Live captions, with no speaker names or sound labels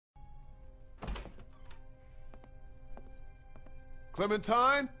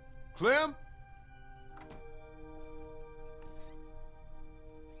Clementine? Clem?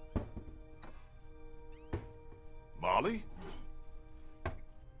 Molly?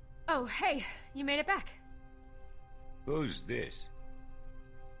 Oh, hey, you made it back. Who's this?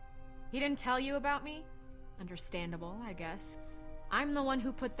 He didn't tell you about me? Understandable, I guess. I'm the one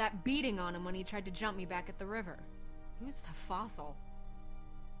who put that beating on him when he tried to jump me back at the river. Who's the fossil?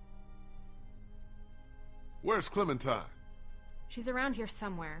 Where's Clementine? She's around here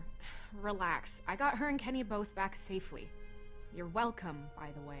somewhere. Relax. I got her and Kenny both back safely. You're welcome,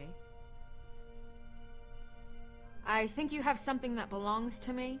 by the way. I think you have something that belongs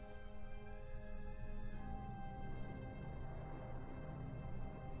to me.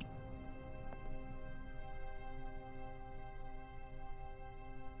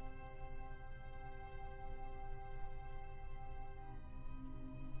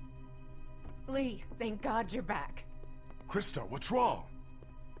 Lee, thank God you're back. Krista, what's wrong?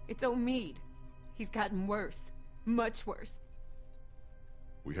 It's Omid. He's gotten worse. Much worse.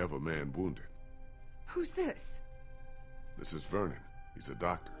 We have a man wounded. Who's this? This is Vernon. He's a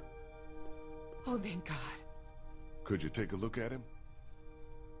doctor. Oh, thank God. Could you take a look at him?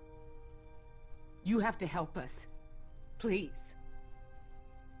 You have to help us. Please.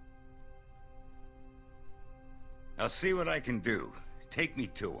 I'll see what I can do. Take me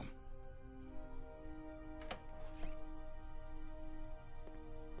to him.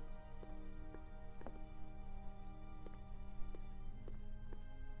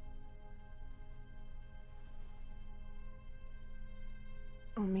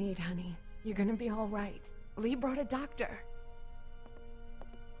 Omid, honey, you're gonna be all right. Lee brought a doctor.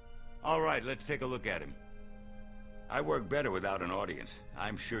 All right, let's take a look at him. I work better without an audience.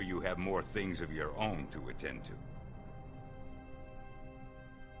 I'm sure you have more things of your own to attend to.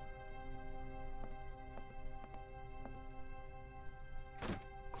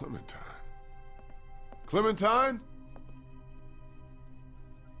 Clementine. Clementine?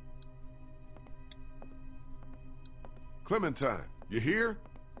 Clementine, you here?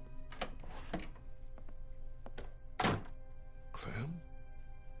 Clem?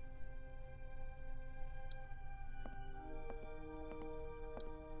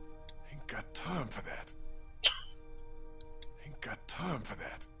 Ain't got time for that. Ain't got time for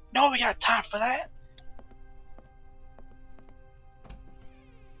that. No, we got time for that.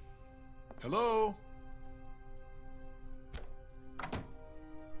 Hello?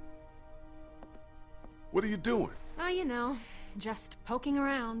 What are you doing? Oh, you know, just poking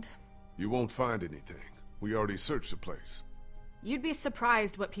around. You won't find anything. We already searched the place. You'd be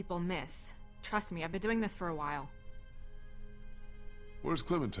surprised what people miss. Trust me, I've been doing this for a while. Where's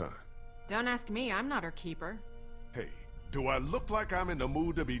Clementine? Don't ask me, I'm not her keeper. Hey, do I look like I'm in the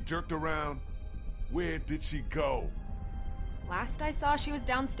mood to be jerked around? Where did she go? Last I saw, she was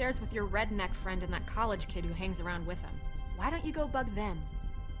downstairs with your redneck friend and that college kid who hangs around with him. Why don't you go bug them?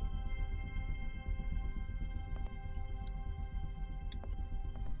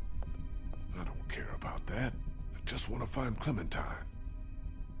 I don't care about that. I just want to find Clementine.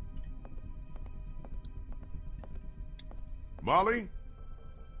 Molly?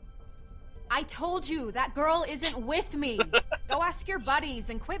 I told you, that girl isn't with me. Go ask your buddies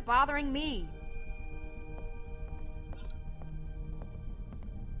and quit bothering me.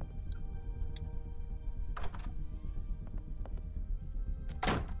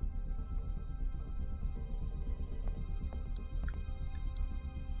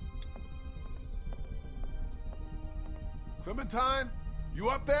 Clementine? You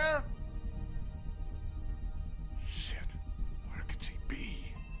up there? Shit. Where could she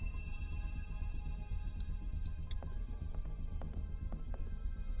be?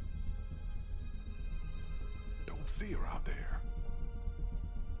 Don't see her out there.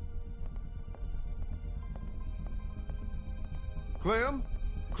 Clem?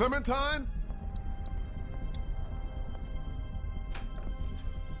 Clementine?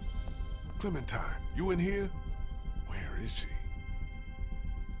 Clementine, you in here? Where is she?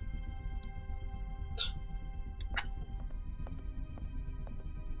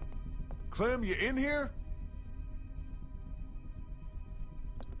 Clem, you in here?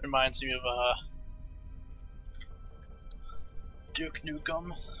 Reminds me of Duke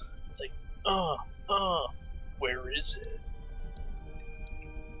Nukem. It's like, where is it?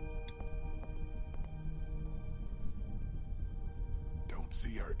 Don't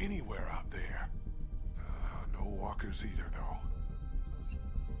see her anywhere out there. No walkers either, though.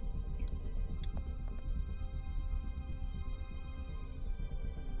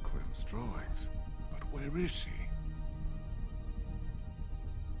 Clem's drawings. But where is she?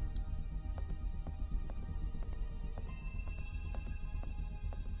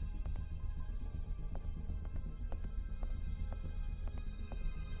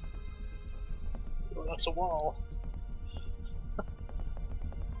 that's a wall.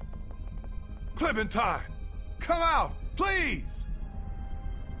 Clementine! Come out, please!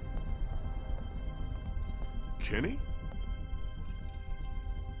 Kenny?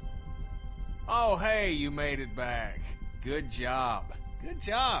 Oh, hey, you made it back. Good job. Good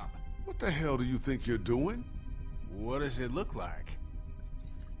job. What the hell do you think you're doing? What does it look like?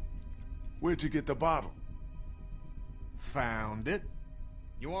 Where'd you get the bottle? Found it.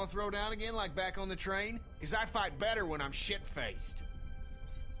 You want to throw down again like back on the train? Because I fight better when I'm shit-faced.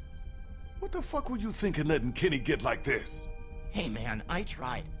 What the fuck were you thinking letting Kenny get like this? Hey man, I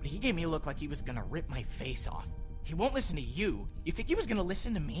tried, but he gave me a look like he was gonna rip my face off. He won't listen to you. You think he was gonna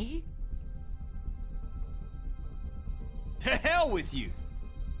listen to me? To hell with you!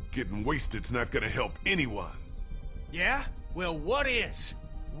 Getting wasted's not gonna help anyone. Yeah? Well, what is?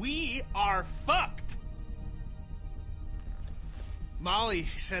 We are fucked! Molly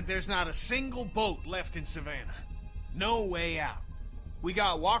said there's not a single boat left in Savannah. No way out. We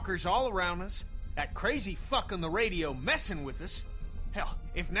got walkers all around us, that crazy fuck on the radio messing with us. Hell,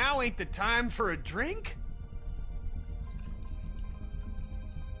 if now ain't the time for a drink?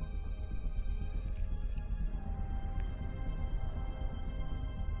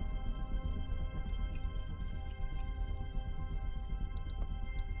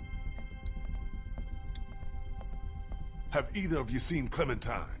 Have either of you seen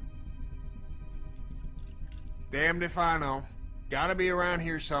Clementine? Damned if I know. Gotta be around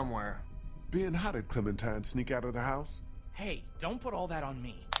here somewhere. Ben, how did Clementine sneak out of the house? Hey, don't put all that on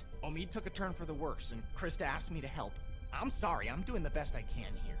me. Omid took a turn for the worse, and Krista asked me to help. I'm sorry, I'm doing the best I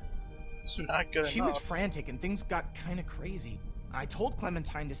can here. It's not good She enough. was frantic and things got kinda crazy. I told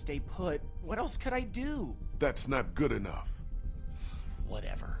Clementine to stay put. What else could I do? That's not good enough.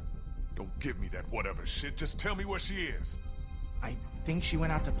 Whatever. Don't give me that whatever shit. Just tell me where she is. I think she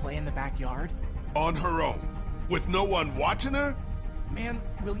went out to play in the backyard. On her own? With no one watching her? Man,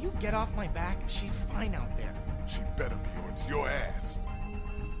 will you get off my back? She's fine out there. She better be, or it's your ass.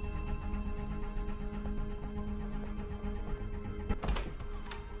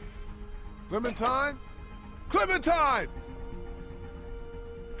 Clementine? Clementine!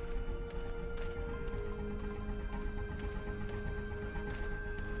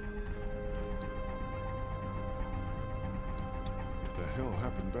 What the hell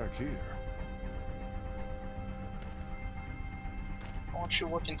happened back here? Why don't you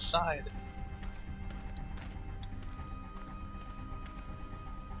look inside?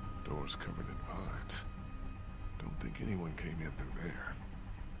 Doors covered in vines. Don't think anyone came in through there.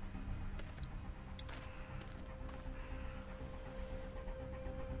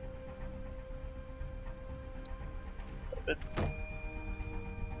 But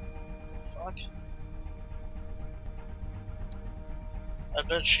fuck. I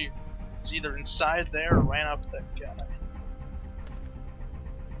bet she's either inside there or ran up that guy.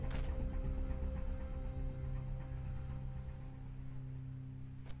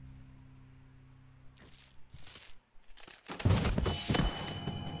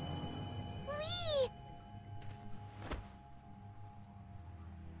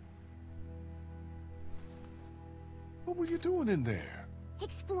 What were you doing in there?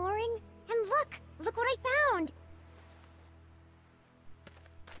 Exploring? And look what I found!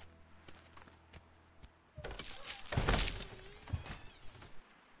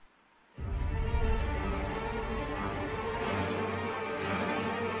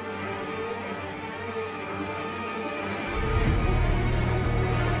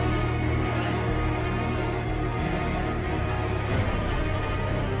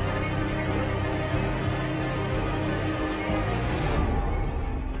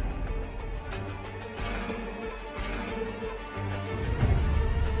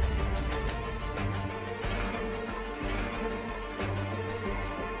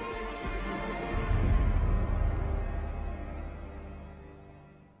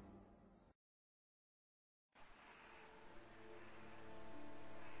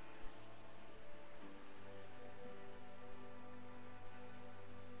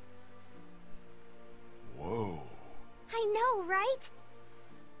 Whoa. I know, right?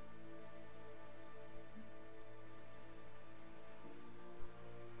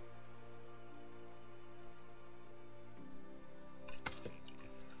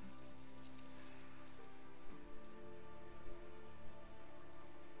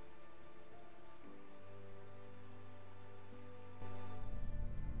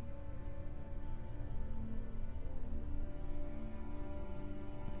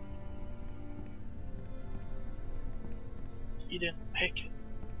 He didn't pick it.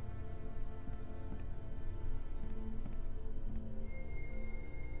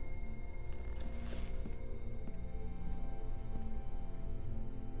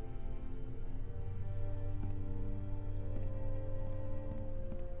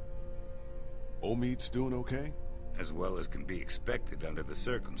 Omid's doing okay? As well as can be expected under the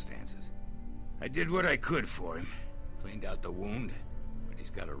circumstances. I did what I could for him. Cleaned out the wound, but he's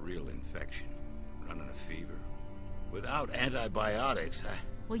got a real infection. Running a fever. Without antibiotics,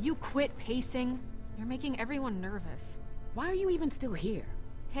 Will you quit pacing? You're making everyone nervous. Why are you even still here?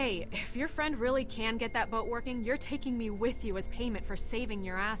 Hey, if your friend really can get that boat working, you're taking me with you as payment for saving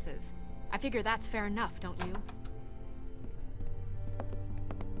your asses. I figure that's fair enough, don't you?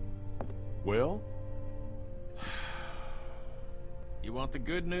 Well? You want the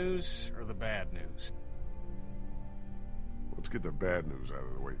good news or the bad news? Let's get the bad news out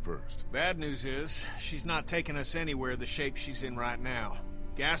of the way first. Bad news is, she's not taking us anywhere the shape she's in right now.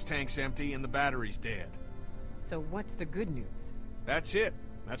 Gas tank's empty and the battery's dead. So what's the good news? That's it.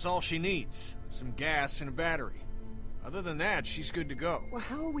 That's all she needs. Some gas and a battery. Other than that, she's good to go. Well,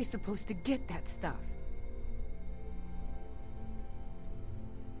 how are we supposed to get that stuff?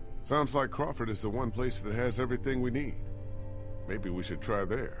 Sounds like Crawford is the one place that has everything we need. Maybe we should try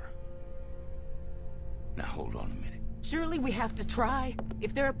there. Now hold on a minute. Surely we have to try.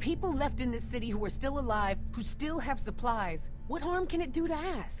 If there are people left in this city who are still alive, who still have supplies, what harm can it do to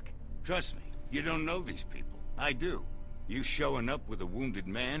ask? Trust me, you don't know these people. I do. You showing up with a wounded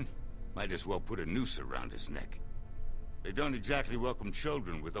man, might as well put a noose around his neck. They don't exactly welcome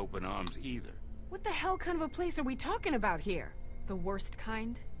children with open arms either. What the hell kind of a place are we talking about here? The worst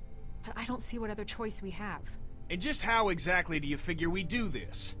kind? But I don't see what other choice we have. And just how exactly do you figure we do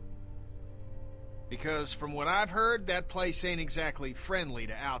this? Because from what I've heard, that place ain't exactly friendly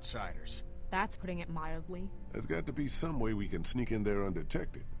to outsiders. That's putting it mildly. There's got to be some way we can sneak in there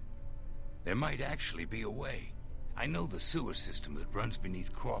undetected. There might actually be a way. I know the sewer system that runs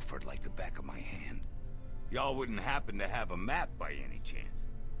beneath Crawford like the back of my hand. Y'all wouldn't happen to have a map by any chance?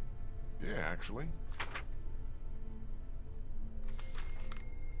 Yeah, actually.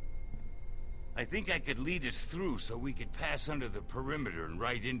 I think I could lead us through so we could pass under the perimeter and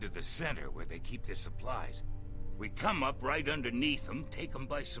right into the center where they keep their supplies. We come up right underneath them, take them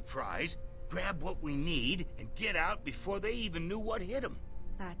by surprise, grab what we need, and get out before they even knew what hit them.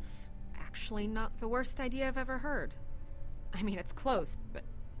 That's actually not the worst idea I've ever heard. I mean, it's close, but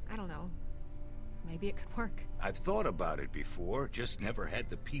I don't know. Maybe it could work. I've thought about it before, just never had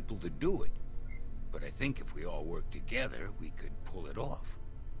the people to do it. But I think if we all work together, we could pull it off.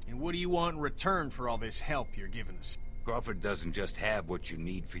 And what do you want in return for all this help you're giving us? Crawford doesn't just have what you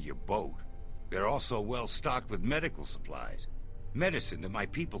need for your boat. They're also well stocked with medical supplies. Medicine that my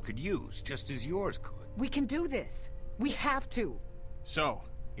people could use, just as yours could. We can do this. We have to. So,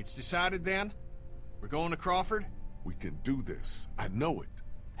 it's decided then? We're going to Crawford? We can do this. I know it.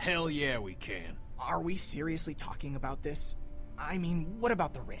 Hell yeah, we can. Are we seriously talking about this? I mean, what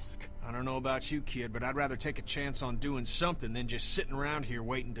about the risk? I don't know about you, kid, but I'd rather take a chance on doing something than just sitting around here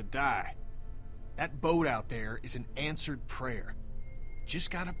waiting to die. That boat out there is an answered prayer. Just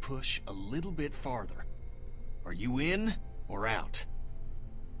gotta push a little bit farther. Are you in or out?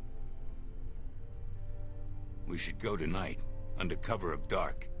 We should go tonight, under cover of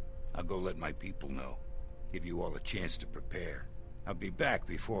dark. I'll go let my people know. Give you all a chance to prepare. I'll be back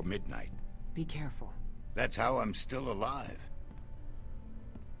before midnight. Be careful. That's how I'm still alive.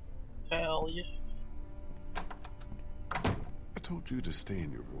 Hell yeah. I told you to stay in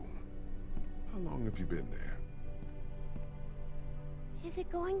your room. How long have you been there? Is it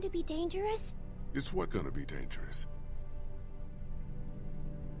going to be dangerous? It's what gonna be dangerous?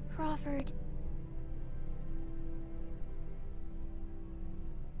 Crawford.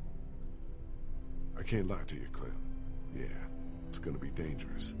 I can't lie to you, Clem. Yeah, it's gonna be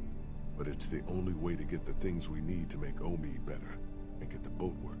dangerous. But it's the only way to get the things we need to make Omid better and get the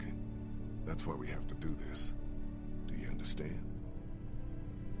boat working. That's why we have to do this. Do you understand?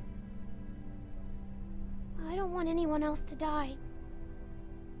 I don't want anyone else to die.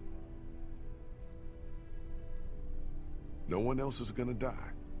 No one else is gonna die.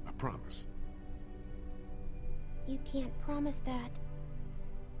 I promise. You can't promise that.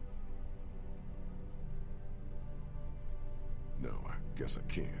 No, I guess I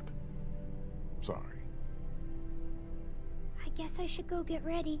can't. Sorry. I guess I should go get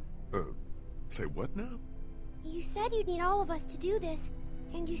ready. Say what now? You said you'd need all of us to do this,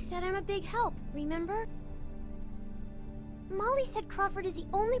 and you said I'm a big help, remember? Molly said Crawford is the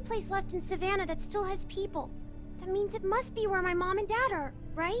only place left in Savannah that still has people. That means it must be where my mom and dad are,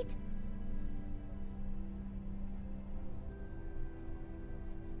 right?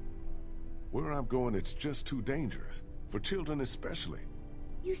 Where I'm going, it's just too dangerous. For children especially.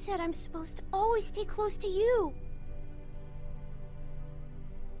 You said I'm supposed to always stay close to you.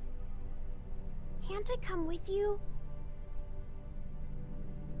 Can't I come with you?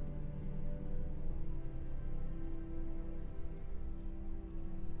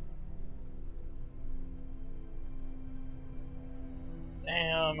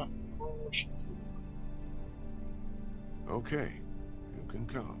 Okay, you can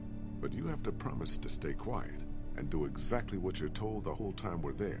come. But you have to promise to stay quiet and do exactly what you're told the whole time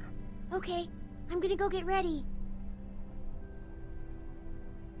we're there. Okay, I'm gonna go get ready.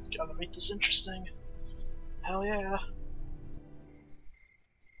 Gotta make this interesting. Hell yeah.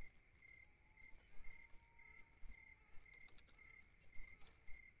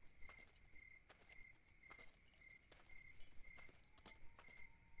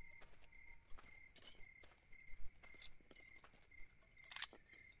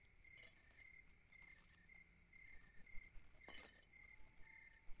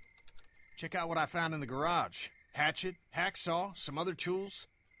 Check out what I found in the garage. Hatchet, hacksaw, some other tools.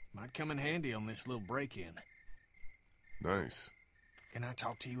 Might come in handy on this little break-in. Nice. Can I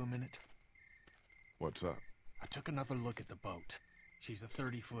talk to you a minute? What's up? I took another look at the boat. She's a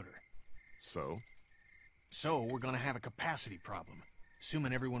 30-footer. So? So, we're gonna have a capacity problem.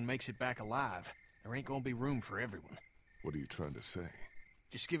 Assuming everyone makes it back alive, there ain't gonna be room for everyone. What are you trying to say?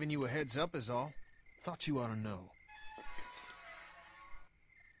 Just giving you a heads up is all. Thought you ought to know.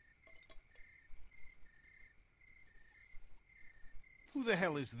 Who the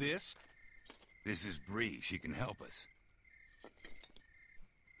hell is this? This is Bree. She can help us.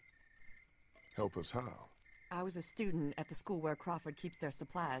 Help us how? I was a student at the school where Crawford keeps their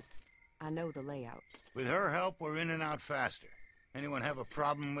supplies. I know the layout. With her help, we're in and out faster. Anyone have a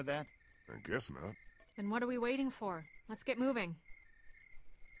problem with that? I guess not. Then what are we waiting for? Let's get moving.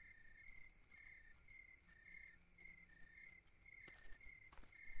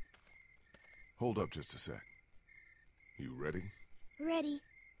 Hold up just a sec. You ready? Ready.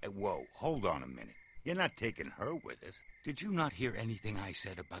 Hey, whoa, hold on a minute. You're not taking her with us. Did you not hear anything I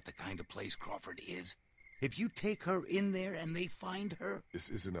said about the kind of place Crawford is? If you take her in there and they find her... This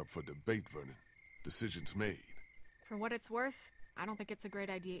isn't up for debate, Vernon. Decision's made. For what it's worth, I don't think it's a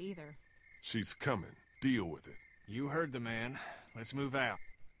great idea either. She's coming. Deal with it. You heard the man. Let's move out.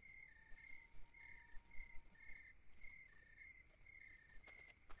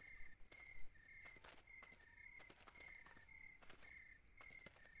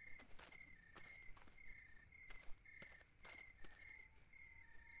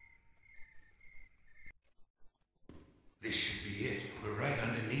 This should be it. We're right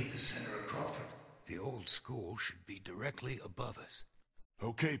underneath the center of Crawford. The old school should be directly above us.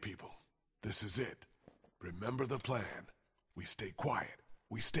 Okay, people. This is it. Remember the plan. We stay quiet,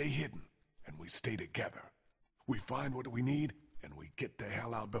 we stay hidden, and we stay together. We find what we need, and we get the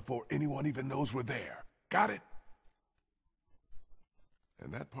hell out before anyone even knows we're there. Got it?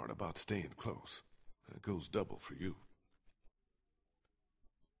 And that part about staying close, that goes double for you.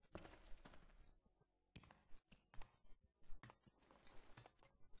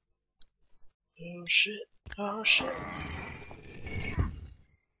 Oh shit. Oh shit.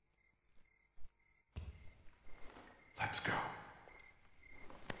 Let's go.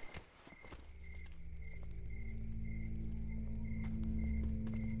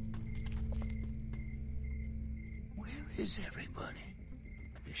 Where is everybody?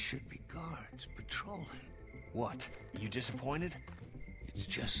 There should be guards patrolling. What? You disappointed? It's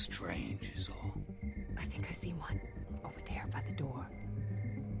just strange is all. I think I see one. Over there by the door.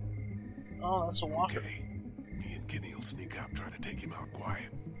 Oh, that's a walker. Okay. Me and Kenny will sneak out, try to take him out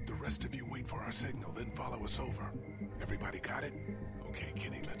quiet. The rest of you wait for our signal, then follow us over. Everybody got it? Okay,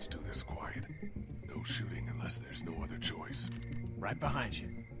 Kenny, let's do this quiet. No shooting unless there's no other choice. Right behind you.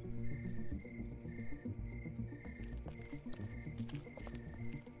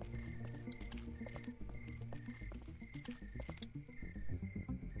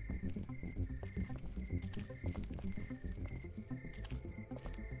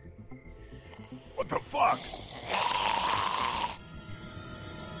 What the fuck?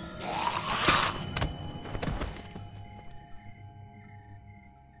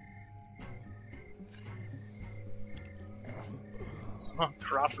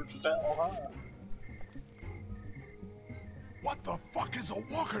 Crawford fell, huh? What the fuck is a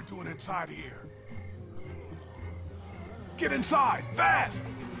walker doing inside here? Get inside, fast!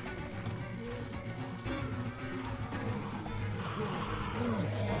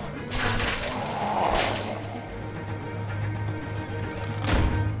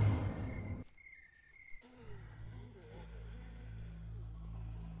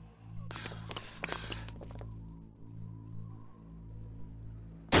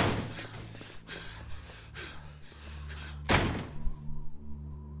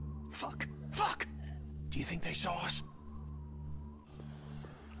 Fuck! Do you think they saw us?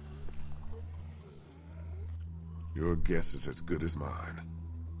 Your guess is as good as mine.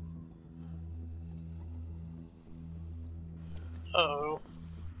 Uh-oh.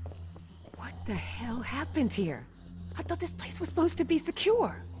 The hell happened here? I thought this place was supposed to be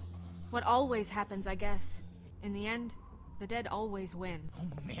secure. What always happens, I guess. In the end, the dead always win. Oh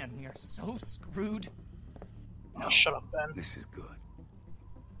man, we are so screwed. Now shut up, Ben. This is good.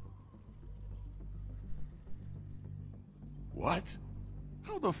 What?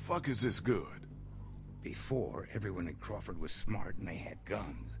 How the fuck is this good? Before, everyone in Crawford was smart and they had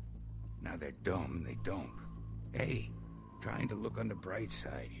guns. Now they're dumb and they don't. Hey, trying to look on the bright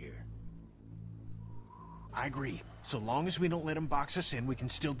side here. I agree. So long as we don't let them box us in, we can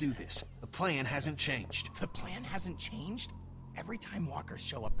still do this. The plan hasn't changed. The plan hasn't changed? Every time walkers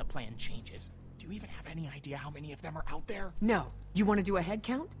show up, the plan changes. Do you even have any idea how many of them are out there? No. You want to do a head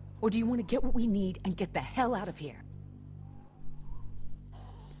count? Or do you want to get what we need and get the hell out of here?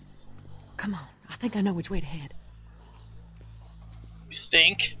 Come on. I think I know which way to head. You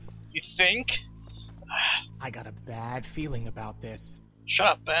think? You think? I got a bad feeling about this. Shut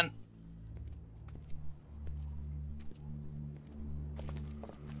up, Ben.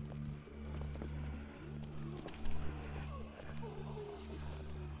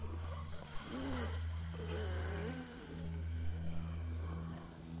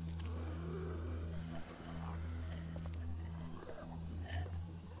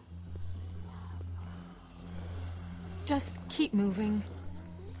 Just keep moving.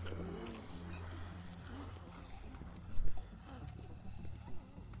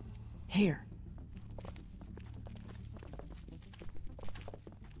 Here.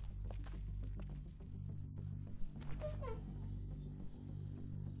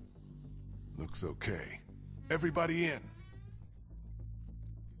 Looks okay. Everybody in.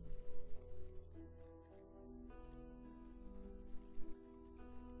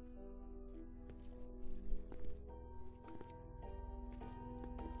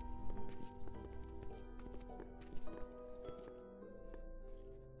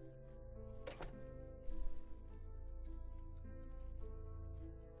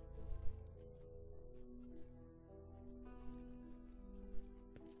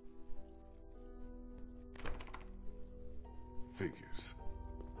 Figures.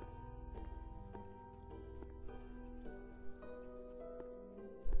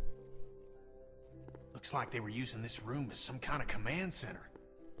 Looks like they were using this room as some kind of command center.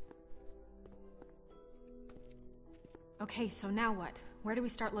 Okay, so now what? Where do we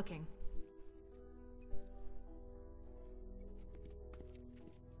start looking?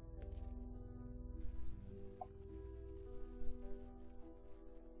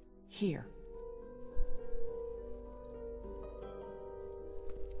 Here.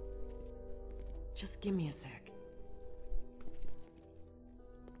 Just give me a sec.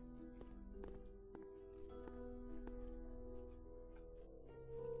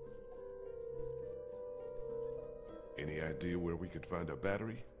 Any idea where we could find a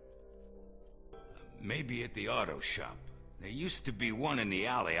battery? Maybe at the auto shop. There used to be one in the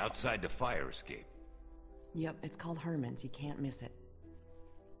alley outside the fire escape. Yep, it's called Herman's. You can't miss it.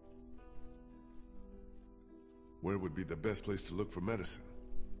 Where would be the best place to look for medicine?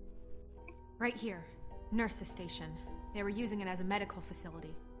 Right here. Nurse's station. They were using it as a medical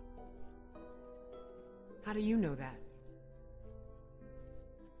facility. How do you know that?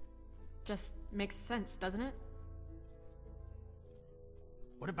 Just makes sense, doesn't it?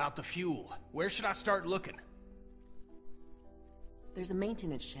 What about the fuel? Where should I start looking? There's a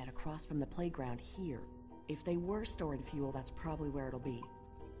maintenance shed across from the playground here. If they were storing fuel, that's probably where it'll be.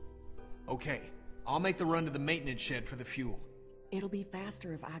 Okay, I'll make the run to the maintenance shed for the fuel. It'll be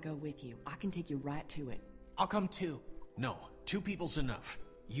faster if I go with you. I can take you right to it. I'll come too. No, 2 people's enough.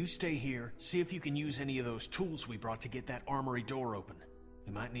 You stay here, see if you can use any of those tools we brought to get that armory door open.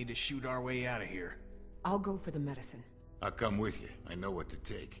 We might need to shoot our way out of here. I'll go for the medicine. I'll come with you. I know what to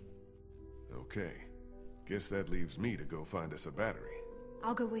take. Okay. Guess that leaves me to go find us a battery.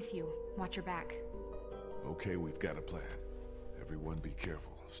 I'll go with you. Watch your back. Okay, we've got a plan. Everyone be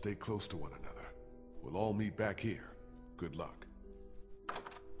careful. Stay close to one another. We'll all meet back here. Good luck.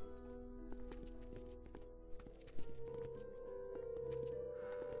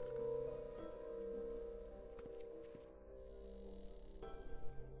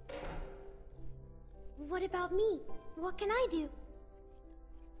 What about me? What can I do?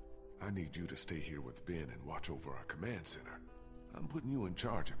 I need you to stay here with Ben and watch over our command center. I'm putting you in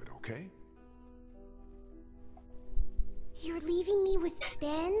charge of it, okay? You're leaving me with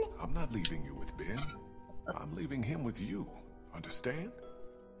Ben? I'm not leaving you with Ben. I'm leaving him with you. Understand?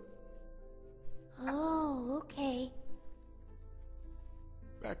 Oh, okay.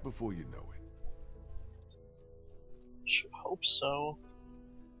 Back before you know it. Should hope so.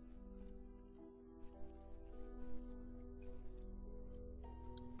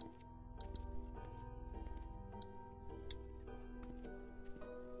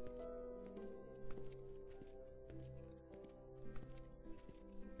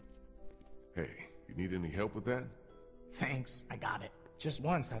 You need any help with that? Thanks, I got it. Just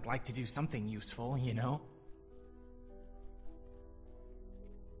once, I'd like to do something useful, you know?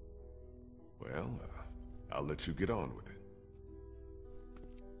 Well, I'll let you get on with it.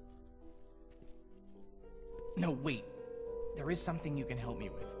 No, wait. There is something you can help me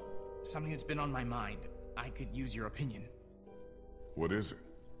with. Something that's been on my mind. I could use your opinion. What is it?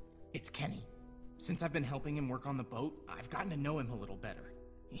 It's Kenny. Since I've been helping him work on the boat, I've gotten to know him a little better.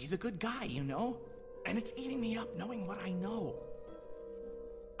 He's a good guy, you know? And it's eating me up knowing what I know.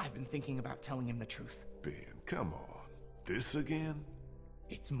 I've been thinking about telling him the truth. Ben, come on. This again?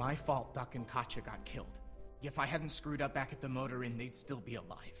 It's my fault Duck and Katya got killed. If I hadn't screwed up back at the motor inn, they'd still be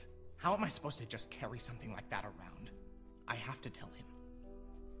alive. How am I supposed to just carry something like that around? I have to tell him.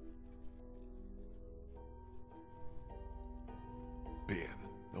 Ben,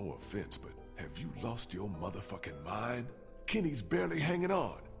 no offense, but have you lost your motherfucking mind? Kenny's barely hanging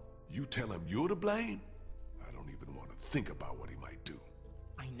on. You tell him you're to blame? I don't even want to think about what he might do.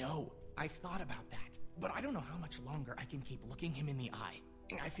 I know. I've thought about that. But I don't know how much longer I can keep looking him in the eye.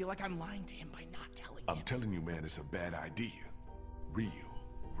 I feel like I'm lying to him by not telling him. I'm telling you, man, it's a bad idea.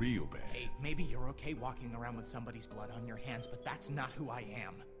 Real bad. Hey, maybe you're okay walking around with somebody's blood on your hands, but that's not who I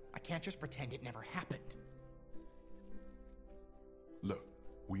am. I can't just pretend it never happened. Look,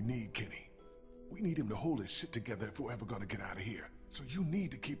 we need Kenny. We need him to hold his shit together if we're ever gonna get out of here. So you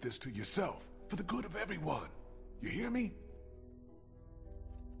need to keep this to yourself, for the good of everyone. You hear me?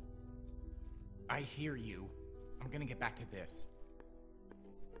 I hear you. I'm gonna get back to this.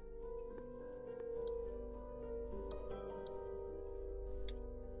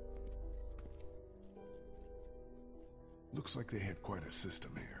 Looks like they had quite a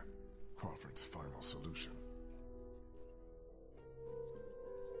system here. Crawford's final solution.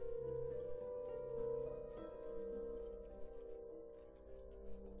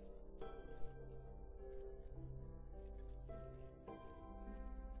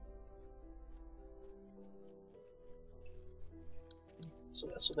 So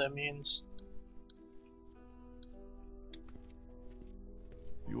that's what that means.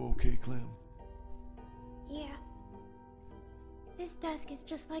 You okay, Clem? Yeah. This desk is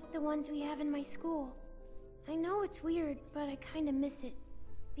just like the ones we have in my school. I know it's weird, but I kinda miss it,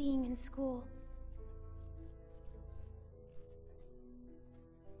 being in school.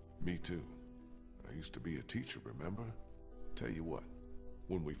 Me too. I used to be a teacher, remember? Tell you what,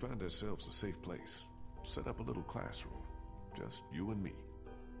 when we find ourselves a safe place, set up a little classroom. Just you and me.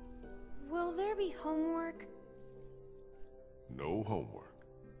 Will there be homework? No homework.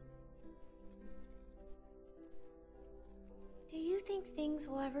 Do you think things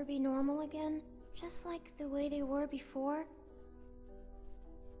will ever be normal again? Just like the way they were before?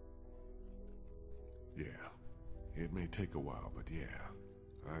 Yeah. It may take a while, but yeah,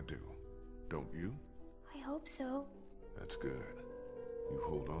 I do. Don't you? I hope so. That's good. You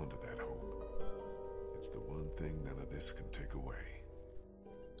hold on to that hope. It's the one thing none of this can take away.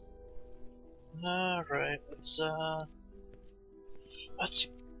 Alright, let's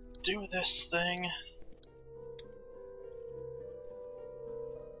do this thing.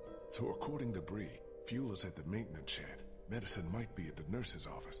 So according to Bree, fuel is at the maintenance shed, medicine might be at the nurse's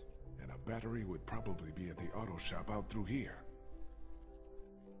office, and a battery would probably be at the auto shop out through here.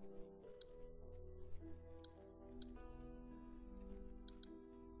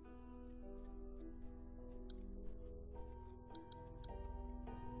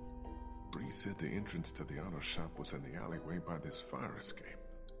 Bree said the entrance to the auto shop was in the alleyway by this fire escape.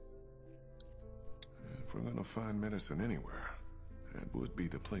 If we're gonna find medicine anywhere, that would be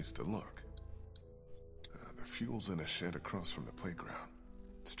the place to look. The fuel's in a shed across from the playground.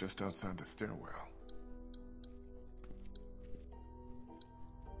 It's just outside the stairwell.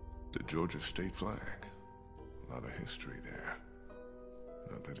 The Georgia state flag. A lot of history there.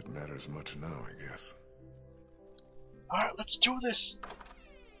 Not that it matters much now, I guess. Alright, let's do this!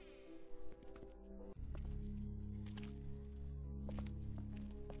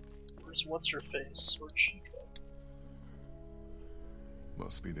 Where's what's-her-face? Where'd she go?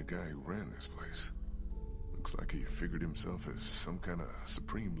 Must be the guy who ran this place. Looks like he figured himself as some kind of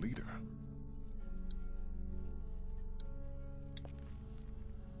supreme leader.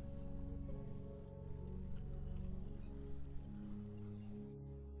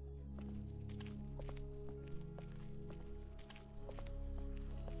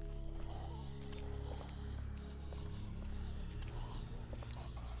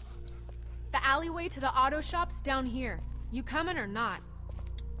 The alleyway to the auto shop's down here. You coming or not?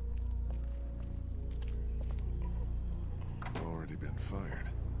 Already been fired.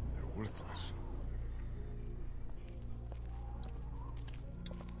 They're worthless.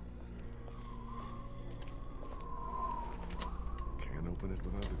 open it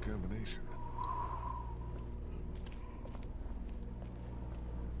without the combination.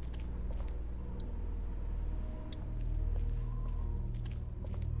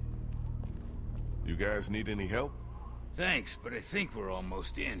 You guys need any help? Thanks, but I think we're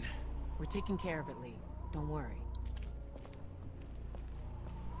almost in. We're taking care of it, Lee. Don't worry.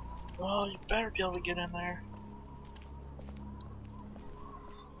 Oh, you better be able to get in there.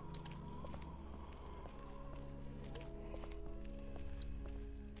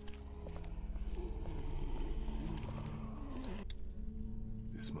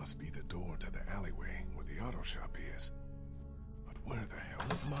 This must be the door to the alleyway where the auto shop is. But where the hell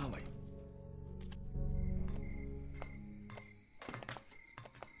is Molly?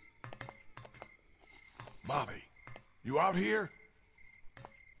 Molly, you out here?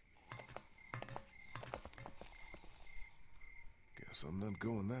 Guess I'm not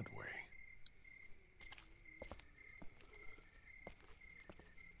going that way.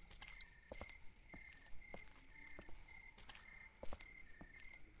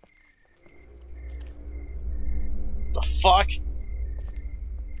 The fuck?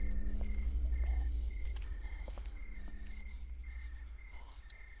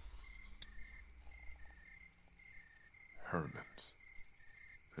 Herman's.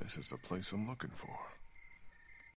 This is the place I'm looking for.